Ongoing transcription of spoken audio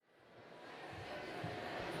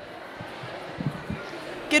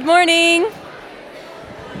Good morning.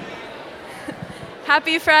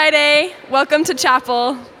 Happy Friday. Welcome to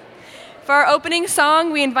chapel. For our opening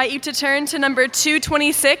song, we invite you to turn to number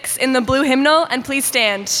 226 in the blue hymnal, and please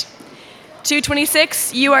stand.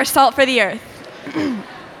 226, You Are Salt for the Earth.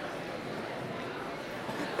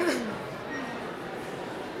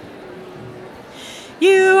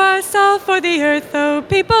 You are salt for the earth, O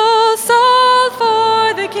people, salt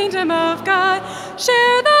for the kingdom of God.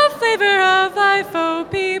 Share the flavor of life, O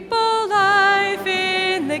people, life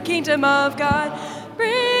in the kingdom of God.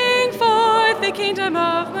 Bring forth the kingdom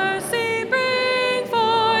of mercy, bring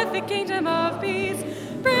forth the kingdom of peace,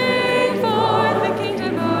 bring forth the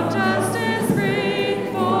kingdom of justice,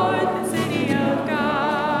 bring forth the city of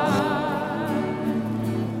God.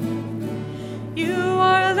 You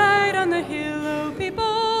are a light on the hill, O people,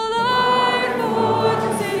 light for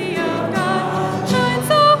the city of God. Shine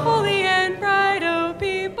so holy and bright, O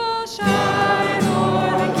people, shine for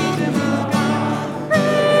the kingdom of God.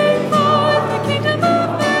 Bring forth the kingdom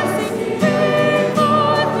of mercy, bring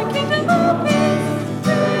forth the kingdom of peace,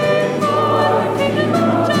 bring forth the kingdom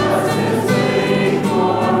of justice, bring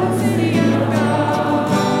forth the city of God.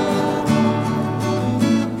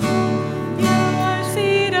 You are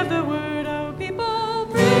seed of the word, O people,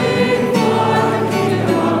 bring forth the kingdom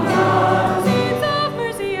of God. Seeds of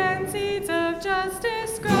mercy and seeds of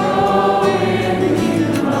justice grow in the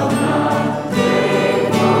kingdom of God.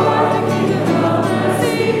 Bring forth the kingdom of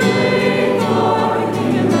mercy, bring forth the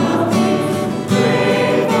kingdom of peace,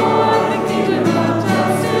 bring forth the kingdom of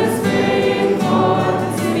justice, bring forth the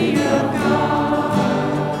city of God.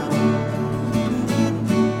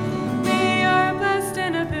 We are blessed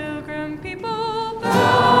and a pilgrim people,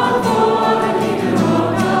 bound for the kingdom of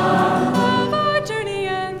God. Love our journey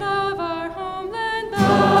and love our homeland.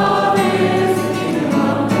 Love is the kingdom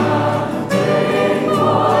of God. Bring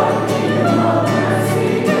forth the kingdom of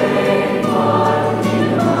mercy, bring forth the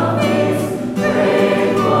kingdom of peace, bring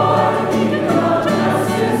forth the kingdom of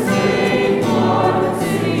justice, bring forth the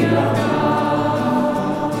city of God.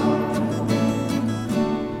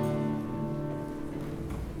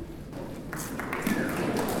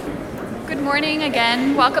 Good morning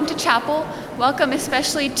again. Welcome to chapel. Welcome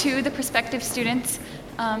especially to the prospective students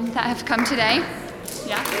that have come today.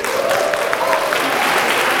 Yeah.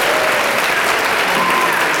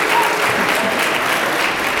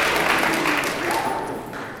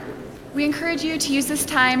 We encourage you to use this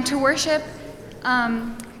time to worship,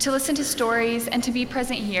 to listen to stories, and to be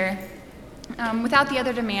present here without the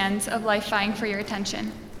other demands of life vying for your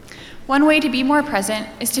attention. One way to be more present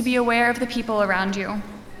is to be aware of the people around you.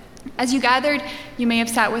 As you gathered, you may have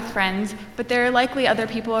sat with friends, but there are likely other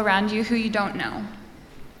people around you who you don't know.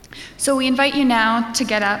 So we invite you now to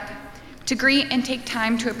get up, to greet and take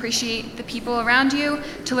time to appreciate the people around you,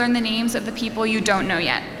 to learn the names of the people you don't know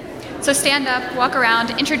yet. So stand up, walk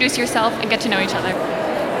around, introduce yourself, and get to know each other.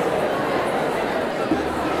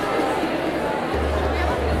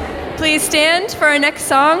 Please stand for our next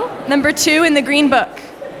song, number 2 in the Green Book.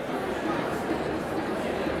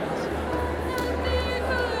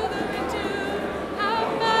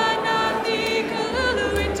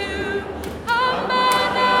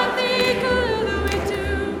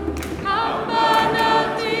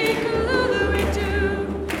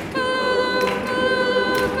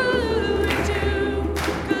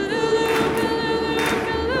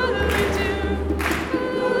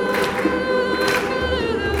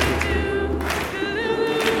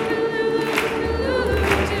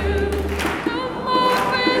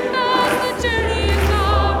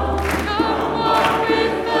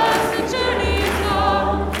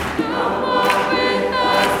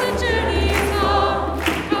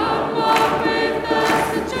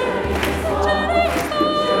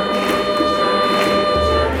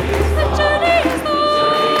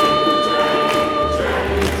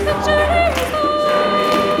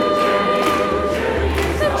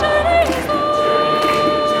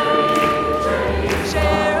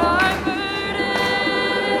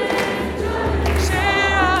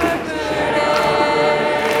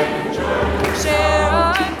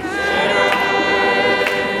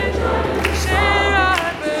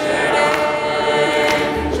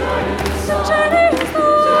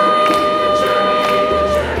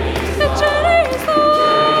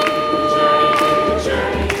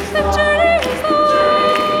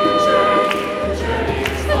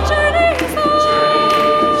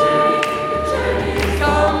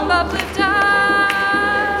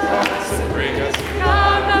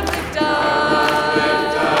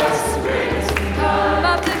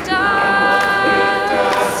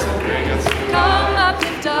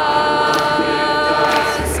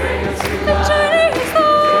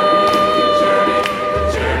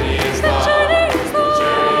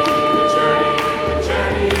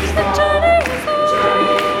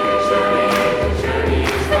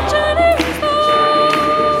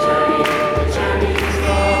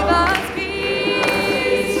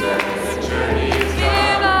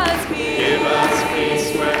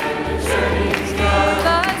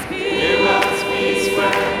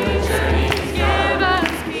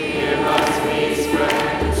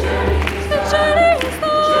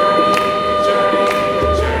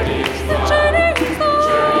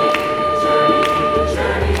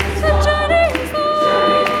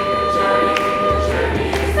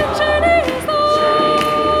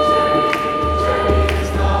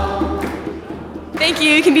 Thank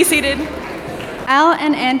you. You can be seated. Al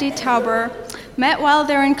and Andi Tauber met while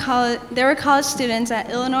they were college students at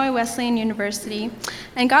Illinois Wesleyan University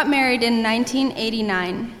and got married in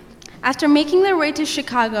 1989. After making their way to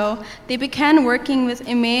Chicago, they began working with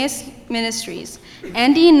Emmaus Ministries,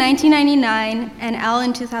 Andi in 1999 and Al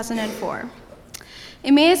in 2004.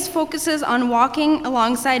 Emmaus focuses on walking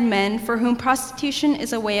alongside men for whom prostitution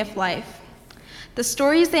is a way of life. The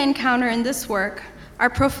stories they encounter in this work are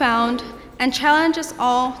profound and challenge us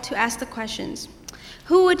all to ask the questions.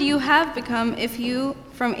 Who would you have become if you,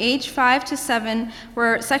 from age 5 to 7,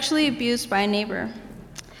 were sexually abused by a neighbor?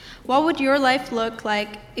 What would your life look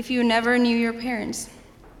like if you never knew your parents?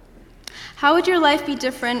 How would your life be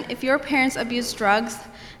different if your parents abused drugs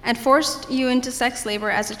and forced you into sex labor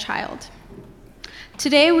as a child?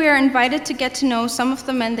 Today, we are invited to get to know some of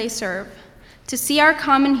the men they serve, to see our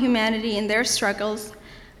common humanity in their struggles,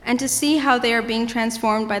 and to see how they are being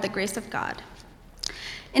transformed by the grace of God.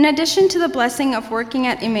 In addition to the blessing of working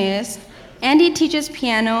at Emmaus, Andi teaches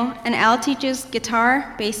piano and Al teaches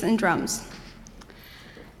guitar, bass, and drums.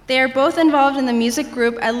 They are both involved in the music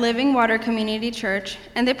group at Living Water Community Church,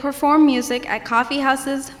 and they perform music at coffee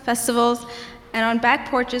houses, festivals, and on back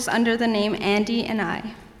porches under the name Andi and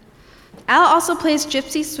I. Al also plays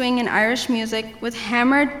gypsy swing and Irish music with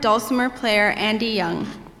hammered dulcimer player Andy Young.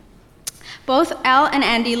 Both Al and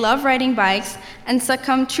Andi love riding bikes and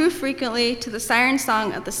succumb too frequently to the siren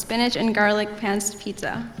song of the spinach and garlic pants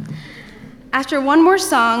pizza. After one more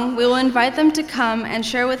song, we will invite them to come and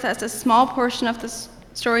share with us a small portion of the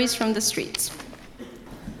stories from the streets.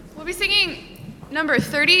 We'll be singing number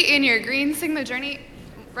 30 in your green, Sing the Journey.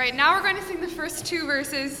 Right now we're going to sing the first 2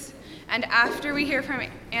 verses, and after we hear from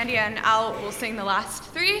Andi and Al, we'll sing the last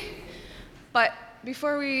 3. But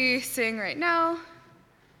before we sing right now,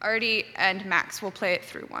 Artie and Max will play it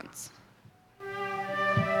through once.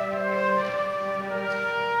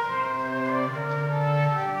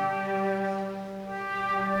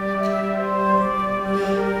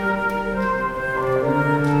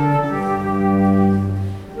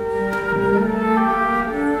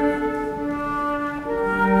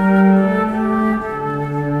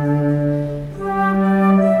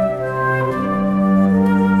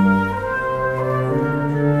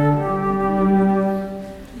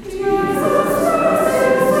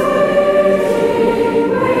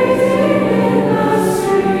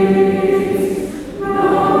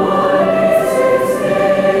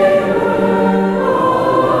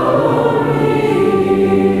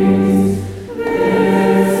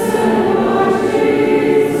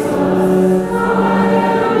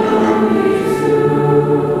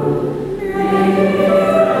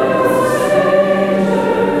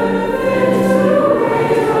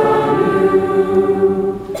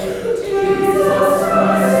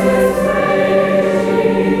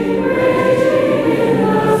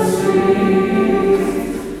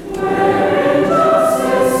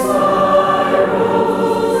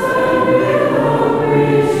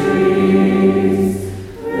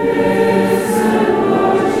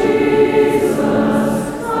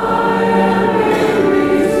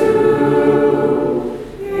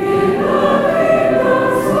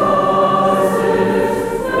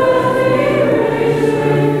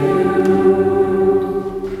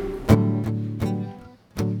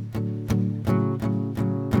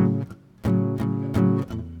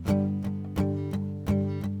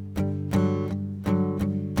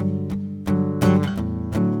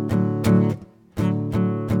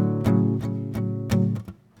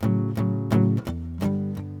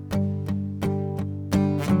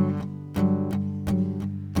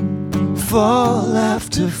 Fall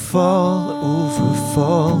after fall, over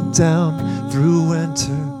fall, down through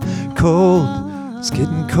winter. Cold, it's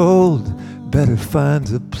getting cold, better find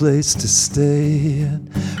a place to stay in.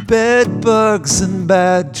 Bed bugs and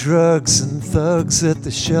bad drugs and thugs at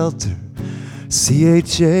the shelter.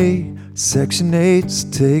 CHA, Section 8's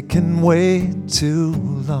taking way too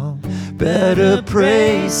long. Better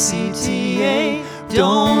pray, CTA,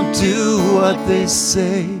 don't do what they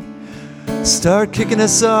say. Start kicking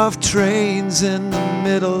us off trains in the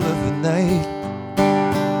middle of the night.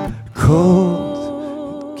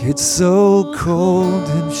 Cold, it gets so cold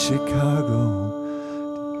in Chicago.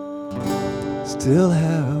 Still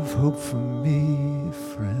have hope for me,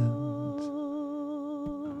 friend.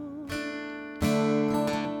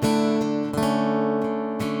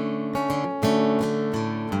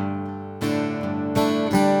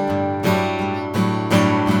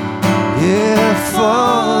 Yeah,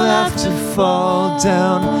 fall after fall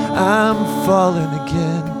down, I'm falling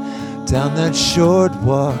again. Down that short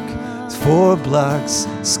walk, it's 4 blocks,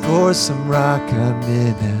 score some rock I'm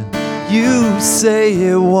in. And You say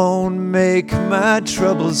it won't make my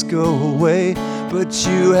troubles go away, but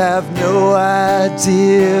you have no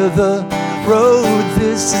idea the road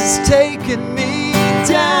this is taking me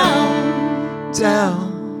down,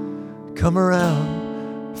 down. Come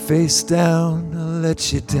around, face down, I'll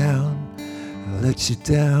let you down, I'll let you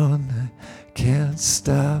down. I can't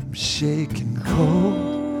stop shaking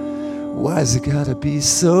cold. Why's it gotta be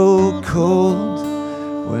so cold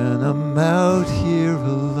when I'm out here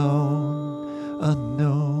alone,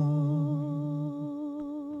 unknown?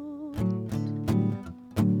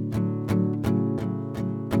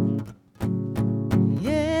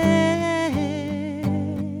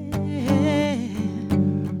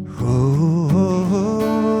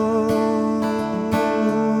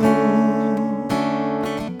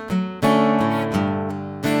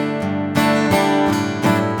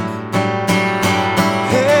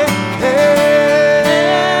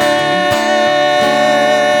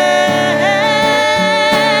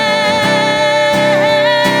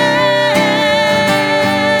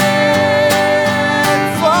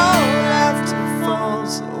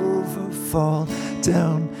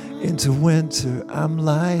 I'm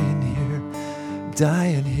lying here,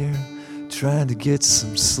 dying here, trying to get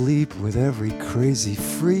some sleep with every crazy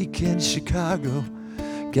freak in Chicago,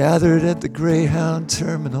 gathered at the Greyhound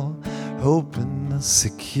terminal, hoping the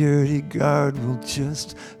security guard will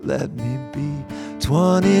just let me be.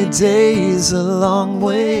 20 days, a long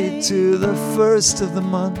way to the first of the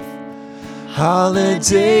month.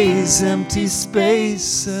 Holidays, empty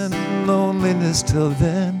space, and loneliness till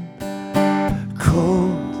then.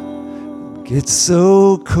 Cold. It's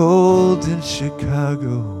so cold in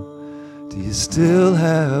Chicago. Do you still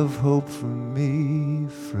have hope for me,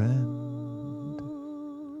 friend?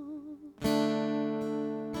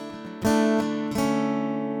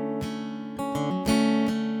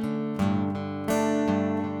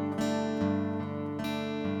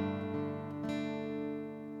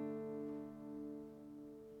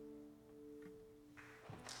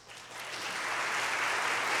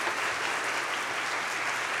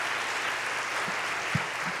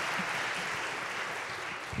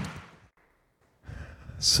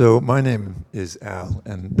 So my name is Al,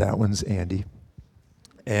 and that one's Andy.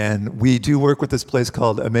 And we do work with this place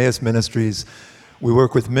called Emmaus Ministries. We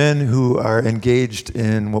work with men who are engaged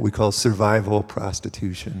in what we call survival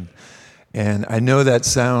prostitution. And I know that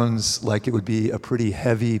sounds like it would be a pretty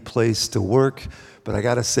heavy place to work, but I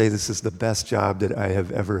gotta say this is the best job that I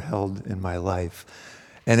have ever held in my life.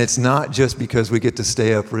 And it's not just because we get to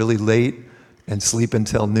stay up really late and sleep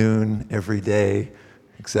until noon every day,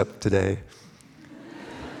 except today.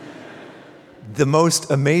 The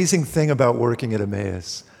most amazing thing about working at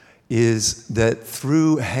Emmaus is that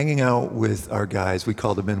through hanging out with our guys, we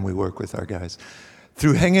call them in, we work with our guys,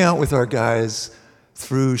 through hanging out with our guys,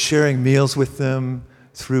 through sharing meals with them,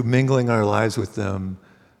 through mingling our lives with them,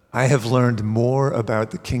 I have learned more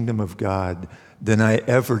about the kingdom of God than I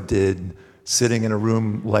ever did sitting in a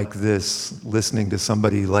room like this, listening to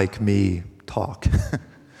somebody like me talk.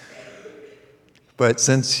 But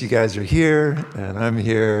since you guys are here and I'm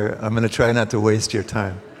here, I'm going to try not to waste your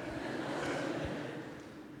time.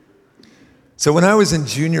 So when I was in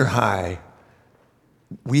junior high,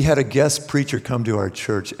 we had a guest preacher come to our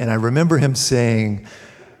church, and I remember him saying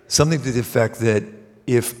something to the effect that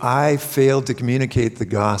if I failed to communicate the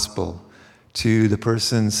gospel to the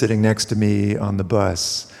person sitting next to me on the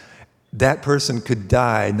bus, that person could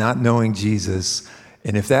die not knowing Jesus,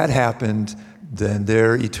 and if that happened, then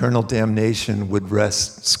their eternal damnation would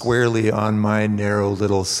rest squarely on my narrow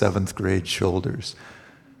little 7th grade shoulders.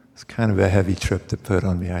 It's kind of a heavy trip to put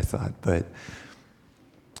on me, I thought, but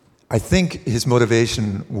I think his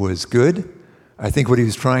motivation was good. I think what he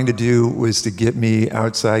was trying to do was to get me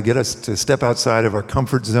outside, get us to step outside of our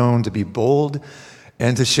comfort zone, to be bold,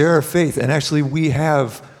 and to share our faith. And actually, we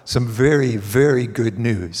have some very, very good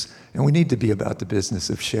news, and we need to be about the business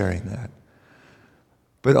of sharing that.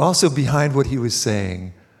 But also behind what he was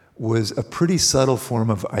saying was a pretty subtle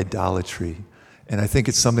form of idolatry. And I think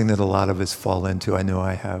it's something that a lot of us fall into. I know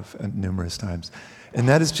I have numerous times. And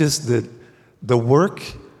that is just that the work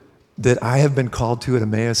that I have been called to at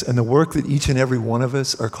Emmaus and the work that each and every one of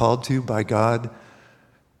us are called to by God,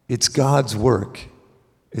 it's God's work.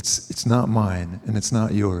 It's not mine and it's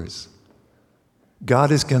not yours.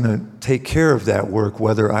 God is going to take care of that work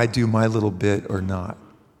whether I do my little bit or not.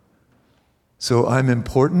 So I'm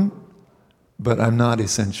important, but I'm not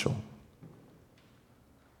essential.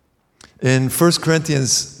 In 1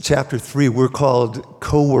 Corinthians chapter 3, we're called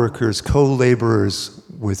co-workers, co-laborers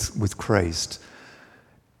with Christ.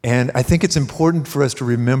 And I think it's important for us to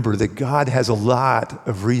remember that God has a lot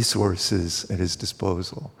of resources at his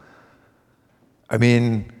disposal. I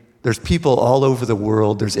mean, there's people all over the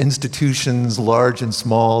world. There's institutions, large and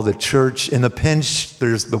small, the church. In a pinch,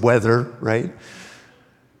 there's the weather, right?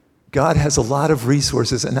 God has a lot of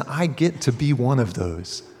resources, and I get to be one of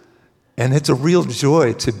those. And it's a real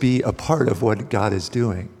joy to be a part of what God is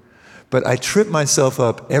doing. But I trip myself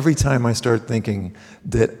up every time I start thinking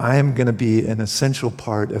that I am going to be an essential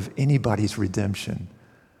part of anybody's redemption.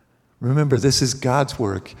 Remember, this is God's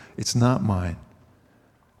work. It's not mine.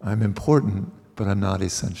 I'm important, but I'm not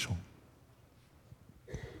essential.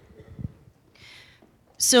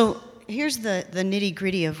 So here's the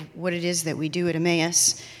nitty-gritty of what it is that we do at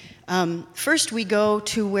Emmaus. First, we go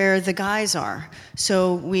to where the guys are.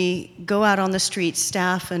 So we go out on the street,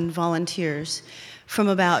 staff and volunteers, from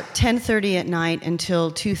about 10:30 at night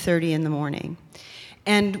until 2:30 in the morning.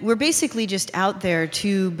 And we're basically just out there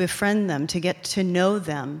to befriend them, to get to know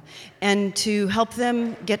them, and to help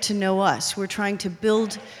them get to know us. We're trying to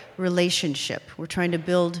build relationship. We're trying to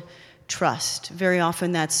build trust. Very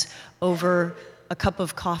often that's over a cup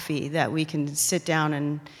of coffee that we can sit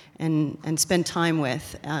down and spend time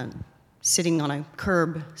with, sitting on a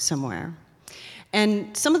curb somewhere.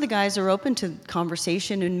 And some of the guys are open to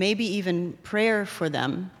conversation and maybe even prayer for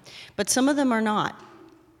them, but some of them are not.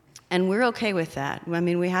 And we're okay with that. I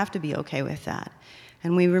mean, we have to be okay with that.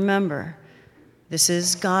 And we remember, this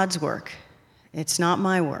is God's work. It's not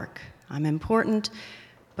my work. I'm important,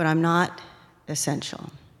 but I'm not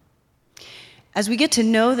essential. As we get to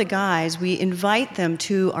know the guys, we invite them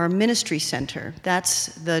to our ministry center. That's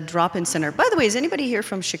the drop-in center. By the way, is anybody here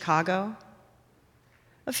from Chicago?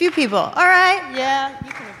 A few people. All right, yeah.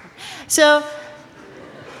 You can. So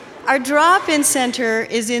our drop-in center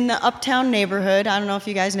is in the Uptown neighborhood. I don't know if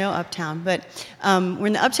you guys know Uptown, but we're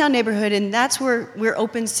in the Uptown neighborhood, and that's where we're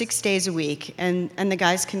open 6 days a week, and the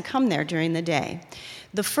guys can come there during the day.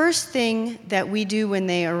 The first thing that we do when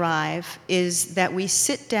they arrive is that we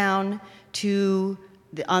sit down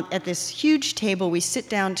at this huge table, we sit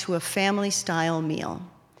down to a family-style meal.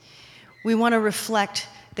 We want to reflect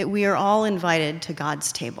that we are all invited to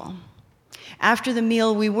God's table. After the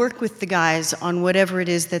meal, we work with the guys on whatever it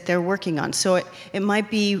is that they're working on. So it might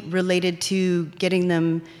be related to getting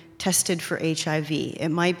them tested for HIV. It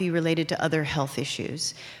might be related to other health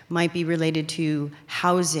issues. It might be related to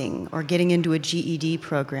housing or getting into a GED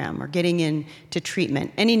program or getting into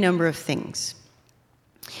treatment, any number of things.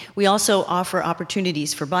 We also offer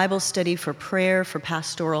opportunities for Bible study, for prayer, for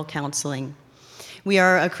pastoral counseling. We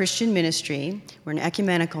are a Christian ministry. We're an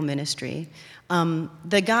ecumenical ministry.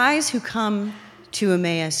 The guys who come to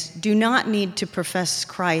Emmaus do not need to profess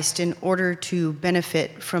Christ in order to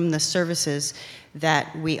benefit from the services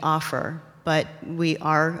that we offer, but we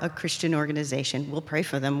are a Christian organization. We'll pray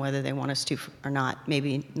for them whether they want us to or not,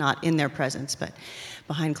 maybe not in their presence, but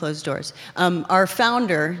behind closed doors. Our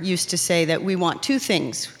founder used to say that we want two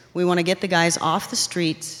things. We want to get the guys off the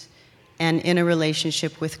streets and in a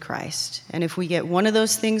relationship with Christ. And if we get one of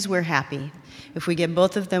those things, we're happy. If we get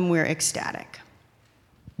both of them, we're ecstatic.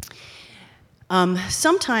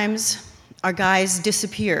 Sometimes our guys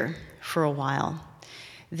disappear for a while.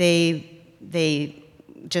 They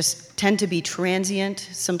just tend to be transient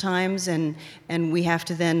sometimes, and we have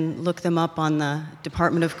to then look them up on the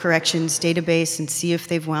Department of Corrections database and see if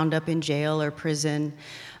they've wound up in jail or prison.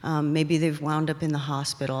 Maybe they've wound up in the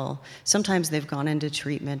hospital. Sometimes they've gone into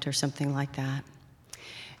treatment or something like that.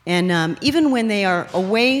 And even when they are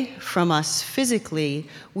away from us physically,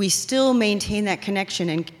 we still maintain that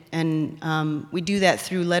connection, and we do that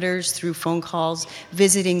through letters, through phone calls,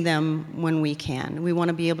 visiting them when we can. We want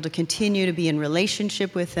to be able to continue to be in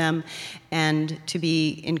relationship with them and to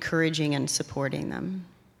be encouraging and supporting them.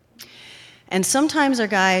 And sometimes our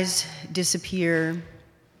guys disappear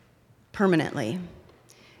permanently.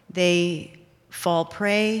 They fall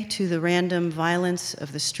prey to the random violence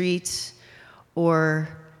of the streets or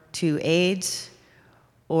to AIDS,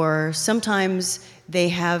 or sometimes they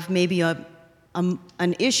have maybe an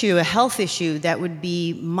issue, a health issue that would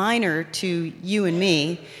be minor to you and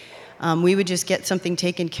me. We would just get something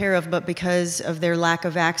taken care of, but because of their lack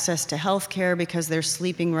of access to health care, because they're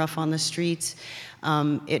sleeping rough on the streets,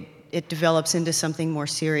 it develops into something more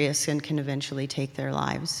serious and can eventually take their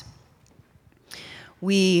lives.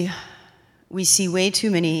 We see way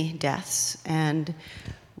too many deaths, and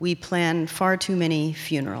we plan far too many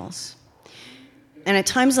funerals. And at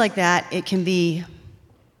times like that, it can be,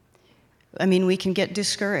 we can get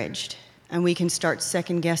discouraged, and we can start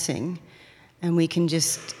second guessing, and we can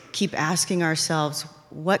just keep asking ourselves,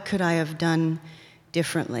 what could I have done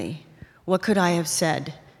differently? What could I have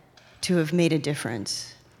said to have made a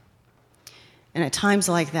difference? And at times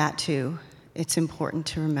like that too, it's important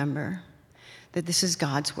to remember that this is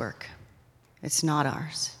God's work, It's not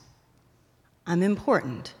ours. I'm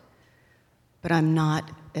important, but I'm not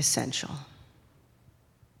essential.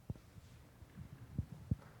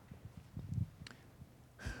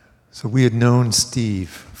 So we had known Steve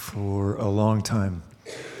for a long time.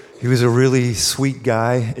 He was a really sweet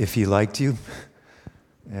guy if he liked you,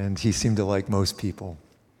 and he seemed to like most people.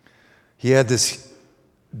 He had this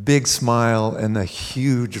big smile and a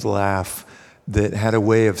huge laugh that had a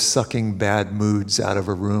way of sucking bad moods out of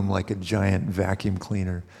a room like a giant vacuum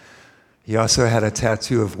cleaner. He also had a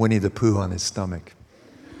tattoo of Winnie the Pooh on his stomach.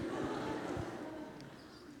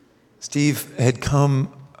 Steve had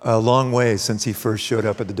come a long way since he first showed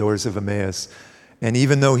up at the doors of Emmaus. And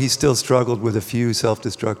even though he still struggled with a few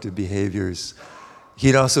self-destructive behaviors,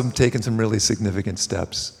 he'd also taken some really significant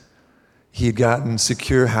steps. He'd gotten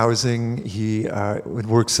secure housing. He would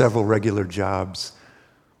work several regular jobs.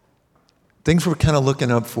 Things were kind of looking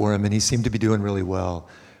up for him, and he seemed to be doing really well.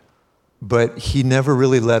 But he never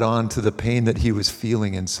really let on to the pain that he was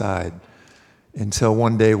feeling inside until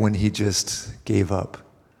one day when he just gave up.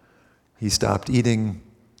 He stopped eating.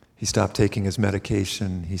 He stopped taking his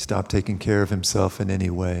medication. He stopped taking care of himself in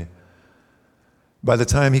any way. By the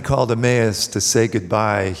time he called Emmaus to say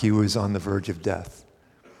goodbye, he was on the verge of death.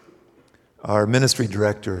 Our ministry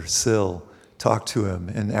director, Syl, talked to him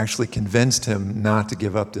and actually convinced him not to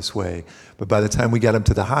give up this way. But by the time we got him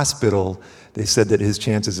to the hospital, they said that his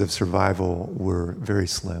chances of survival were very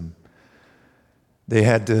slim. They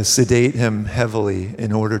had to sedate him heavily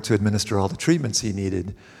in order to administer all the treatments he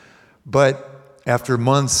needed. But after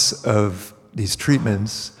months of these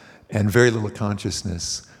treatments and very little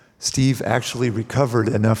consciousness, Steve actually recovered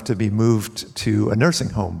enough to be moved to a nursing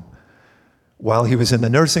home. While he was in the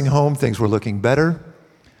nursing home, things were looking better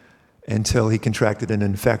until he contracted an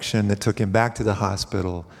infection that took him back to the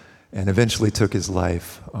hospital and eventually took his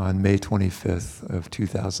life on May 25th of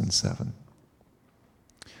 2007.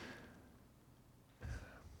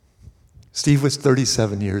 Steve was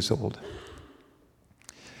 37 years old.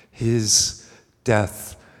 His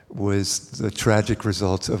death was the tragic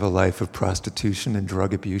result of a life of prostitution and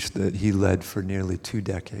drug abuse that he led for nearly 2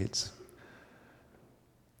 decades.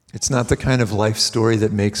 It's not the kind of life story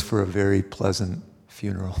that makes for a very pleasant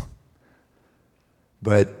funeral.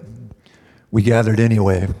 But we gathered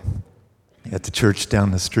anyway at the church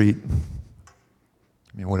down the street.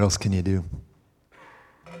 I mean, what else can you do?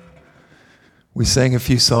 We sang a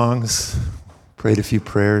few songs, prayed a few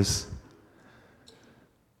prayers.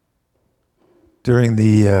 During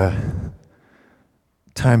the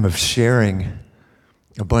time of sharing,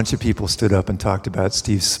 a bunch of people stood up and talked about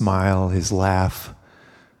Steve's smile, his laugh,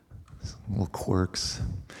 his little quirks.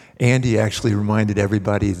 Andi actually reminded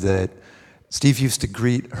everybody that Steve used to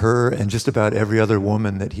greet her and just about every other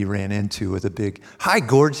woman that he ran into with a big, "Hi,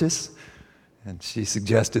 gorgeous." And she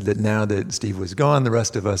suggested that now that Steve was gone, the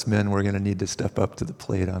rest of us men were going to need to step up to the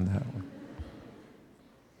plate on that one.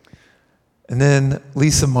 And then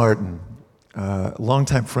Lisa Martin, a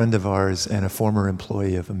longtime friend of ours and a former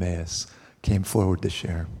employee of Emmaus, came forward to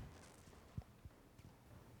share.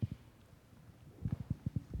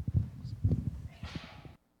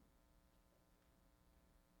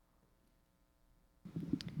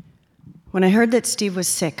 When I heard that Steve was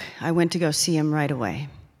sick, I went to go see him right away.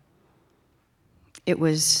 It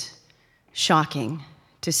was shocking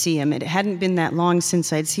to see him. It hadn't been that long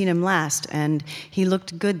since I'd seen him last, and he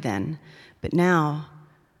looked good then. But now,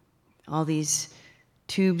 all these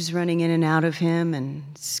tubes running in and out of him, and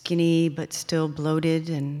skinny but still bloated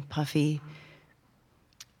and puffy.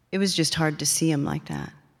 It was just hard to see him like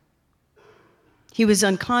that. He was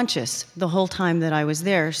unconscious the whole time that I was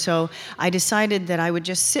there, so I decided that I would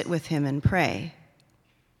just sit with him and pray.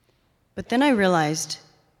 But then I realized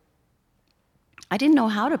I didn't know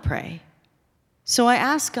how to pray. So I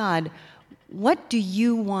asked God, "What do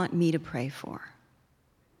you want me to pray for?"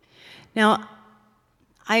 Now,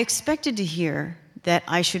 I expected to hear that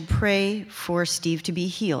I should pray for Steve to be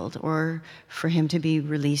healed or for him to be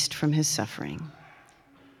released from his suffering.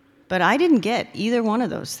 But I didn't get either one of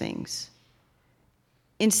those things.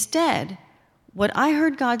 Instead, what I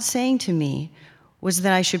heard God saying to me was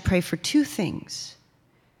that I should pray for 2 things: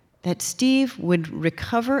 that Steve would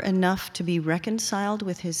recover enough to be reconciled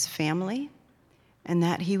with his family, and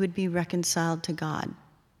that he would be reconciled to God.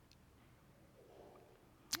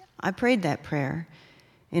 I prayed that prayer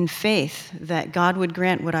in faith that God would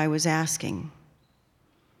grant what I was asking.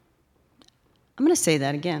 I'm going to say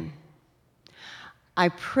that again. I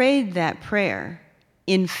prayed that prayer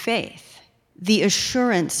in faith, the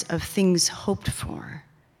assurance of things hoped for,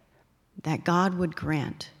 that God would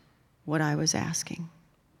grant what I was asking.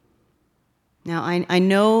 Now, I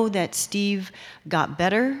know that Steve got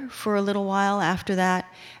better for a little while after that,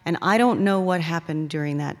 and I don't know what happened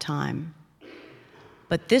during that time.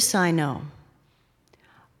 But this I know,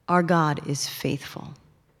 our God is faithful.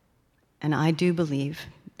 And I do believe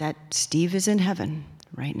that Steve is in heaven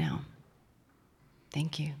right now.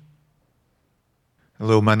 Thank you.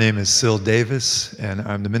 Hello, my name is Syl Davis, and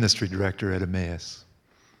I'm the ministry director at Emmaus.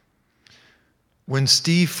 When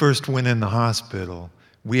Steve first went in the hospital,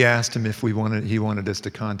 we asked him if he wanted us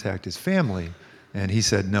to contact his family, and he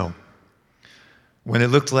said no. When it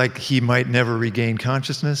looked like he might never regain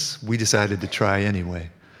consciousness, we decided to try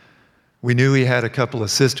anyway. We knew he had a couple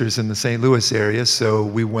of sisters in the St. Louis area, so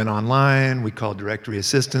we went online, we called directory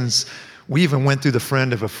assistance. We even went through the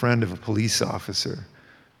friend of a police officer,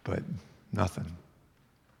 but nothing.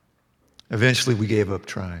 Eventually, we gave up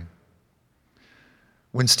trying.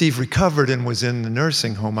 When Steve recovered and was in the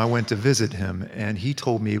nursing home, I went to visit him, and he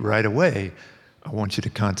told me right away, I want you to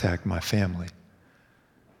contact my family.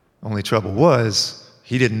 Only trouble was,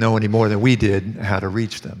 he didn't know any more than we did how to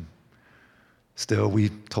reach them. Still, we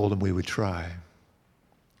told him we would try.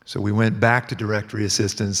 So we went back to directory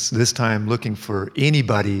assistance, this time looking for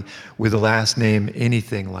anybody with a last name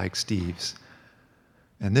anything like Steve's.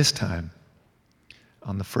 And this time,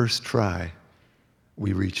 on the first try,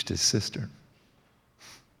 we reached his sister.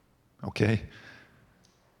 Okay?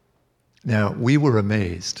 Now, we were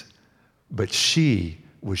amazed, but she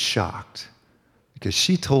was shocked because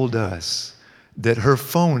she told us that her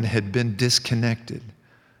phone had been disconnected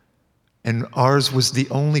and ours was the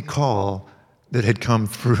only call that had come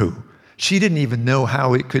through. She didn't even know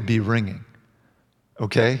how it could be ringing,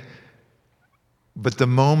 okay? But the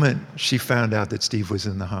moment she found out that Steve was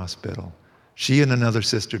in the hospital, she and another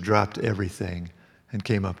sister dropped everything and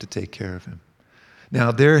came up to take care of him.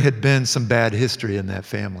 Now, there had been some bad history in that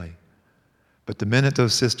family, but the minute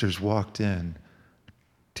those sisters walked in,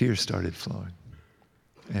 tears started flowing,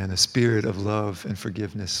 and a spirit of love and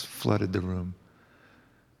forgiveness flooded the room.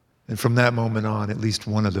 And from that moment on, at least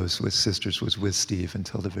one of those sisters was with Steve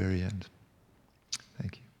until the very end.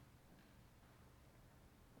 Thank you.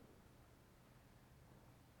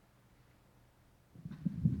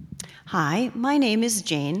 Hi, my name is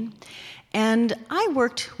Jane, and I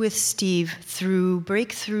worked with Steve through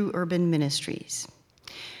Breakthrough Urban Ministries.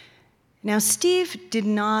 Now, Steve did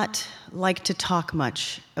not like to talk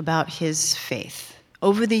much about his faith.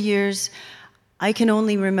 Over the years, I can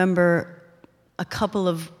only remember a couple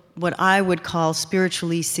of what I would call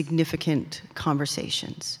spiritually significant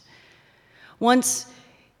conversations. Once,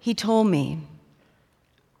 he told me,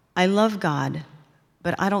 I love God,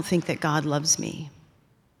 but I don't think that God loves me.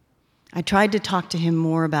 I tried to talk to him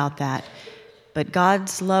more about that, but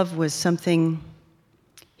God's love was something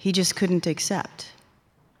he just couldn't accept.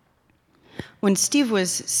 When Steve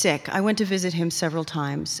was sick, I went to visit him several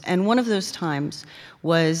times, and one of those times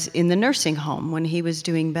was in the nursing home when he was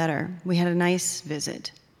doing better. We had a nice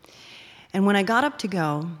visit. And when I got up to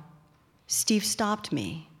go, Steve stopped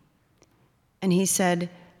me, and he said,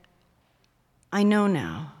 I know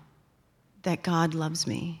now that God loves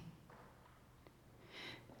me.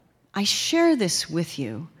 I share this with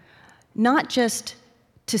you, not just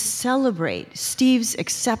to celebrate Steve's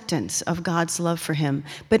acceptance of God's love for him,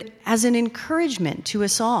 but as an encouragement to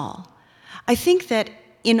us all. I think that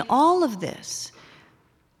in all of this,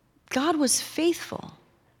 God was faithful,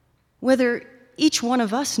 whether each one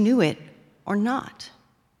of us knew it or not.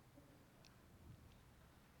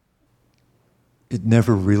 It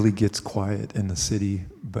never really gets quiet in the city,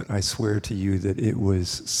 but I swear to you that it was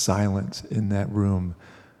silent in that room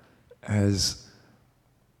as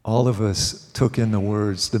all of us took in the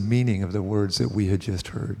words, the meaning of the words that we had just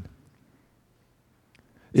heard.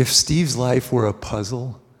 If Steve's life were a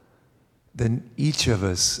puzzle, then each of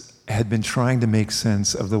us had been trying to make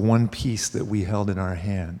sense of the one piece that we held in our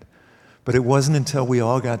hand. But it wasn't until we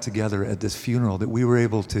all got together at this funeral that we were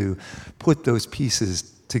able to put those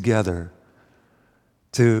pieces together,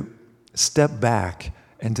 to step back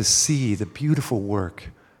and to see the beautiful work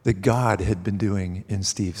that God had been doing in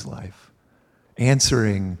Steve's life,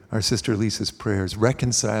 answering our sister Lisa's prayers,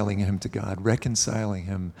 reconciling him to God, reconciling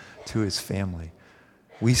him to his family.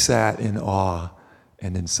 We sat in awe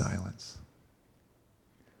and in silence.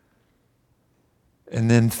 And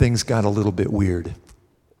then things got a little bit weird.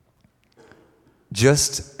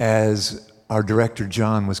 Just as our director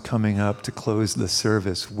John was coming up to close the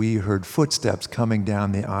service, we heard footsteps coming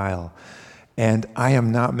down the aisle. And I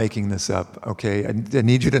am not making this up, okay? I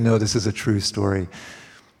need you to know this is a true story.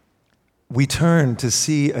 We turned to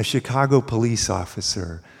see a Chicago police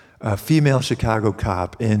officer, a female Chicago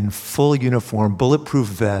cop in full uniform, bulletproof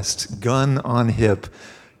vest, gun on hip,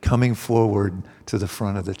 coming forward to the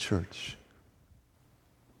front of the church.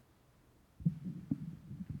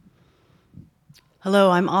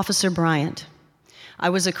 Hello, I'm Officer Bryant. I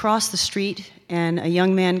was across the street, and a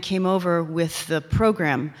young man came over with the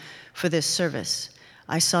program for this service.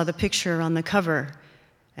 I saw the picture on the cover,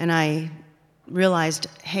 and I realized,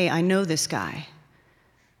 hey, I know this guy.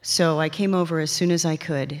 So I came over as soon as I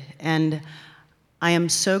could, and I am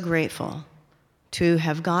so grateful to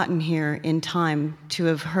have gotten here in time to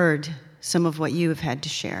have heard some of what you have had to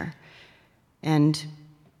share, and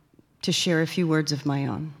to share a few words of my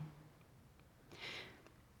own.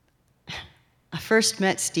 I first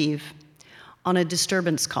met Steve on a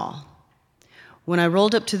disturbance call. When I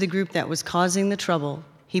rolled up to the group that was causing the trouble,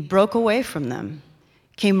 he broke away from them,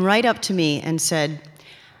 came right up to me and said,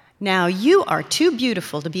 "Now you are too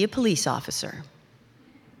beautiful to be a police officer."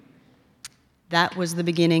 That was the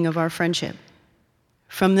beginning of our friendship.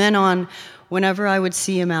 From then on, whenever I would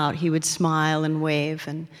see him out, he would smile and wave,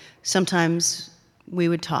 and sometimes we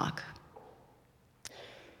would talk.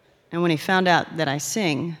 And when he found out that I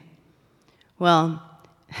sing, well,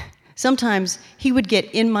 sometimes he would get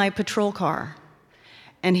in my patrol car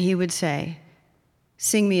and he would say,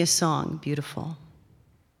 "Sing me a song, beautiful."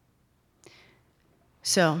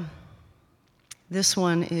 So, this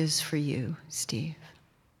one is for you, Steve.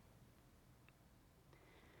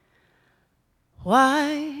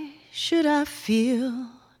 Why should I feel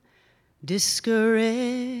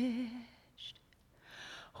discouraged?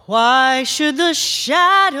 Why should the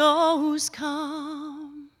shadows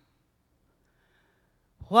come?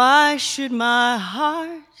 Why should my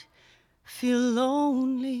heart feel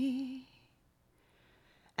lonely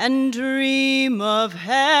and dream of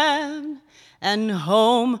heaven and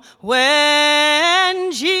home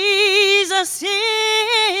when Jesus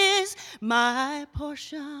is my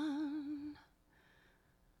portion?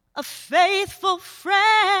 A faithful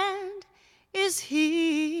friend is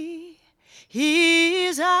He.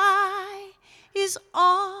 His eye is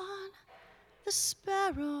on the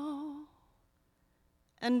sparrow,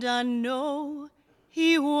 and I know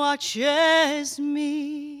He watches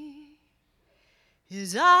me.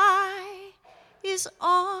 His eye is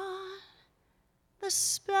on the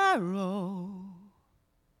sparrow,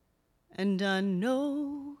 and I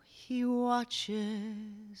know He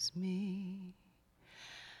watches me.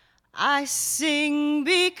 I sing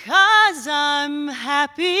because I'm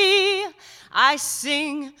happy. I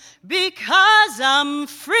sing because I'm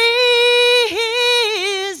free.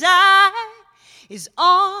 His eye is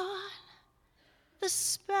on the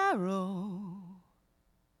sparrow,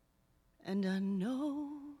 and I know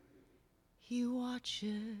He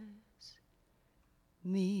watches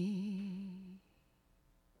me.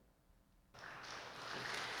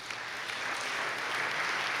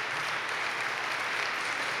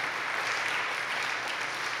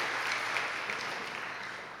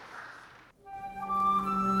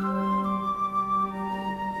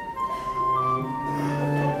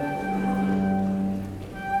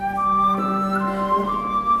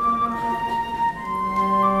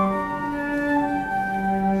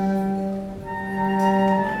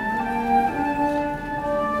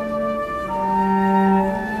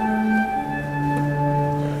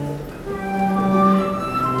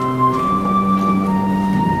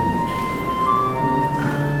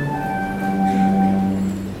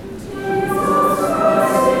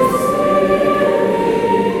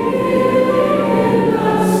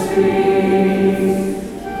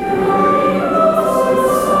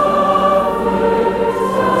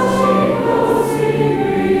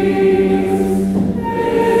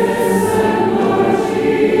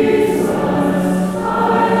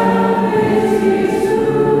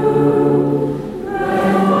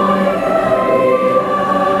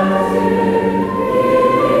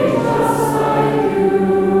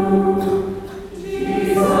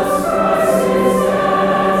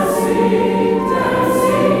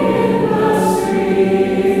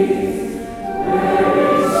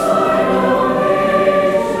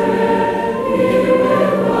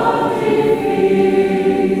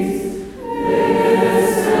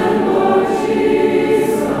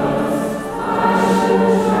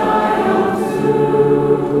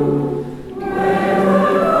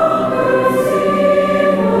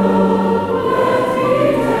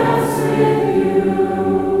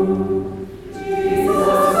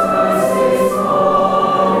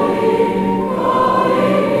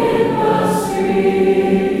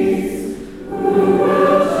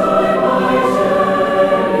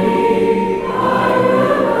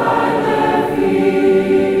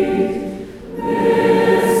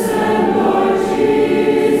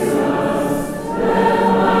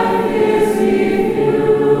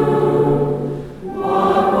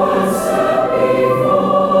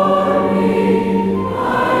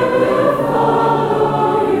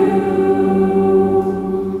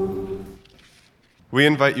 We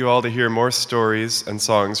invite you all to hear more stories and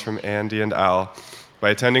songs from Andi and Al by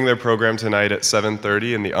attending their program tonight at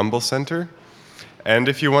 7:30 in the Humble Center. And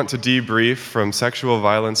if you want to debrief from Sexual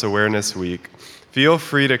Violence Awareness Week, feel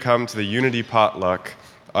free to come to the Unity Potluck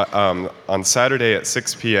on Saturday at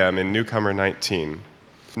 6 p.m. in Newcomer 19.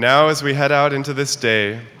 Now, as we head out into this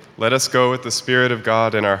day, let us go with the Spirit of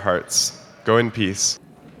God in our hearts. Go in peace.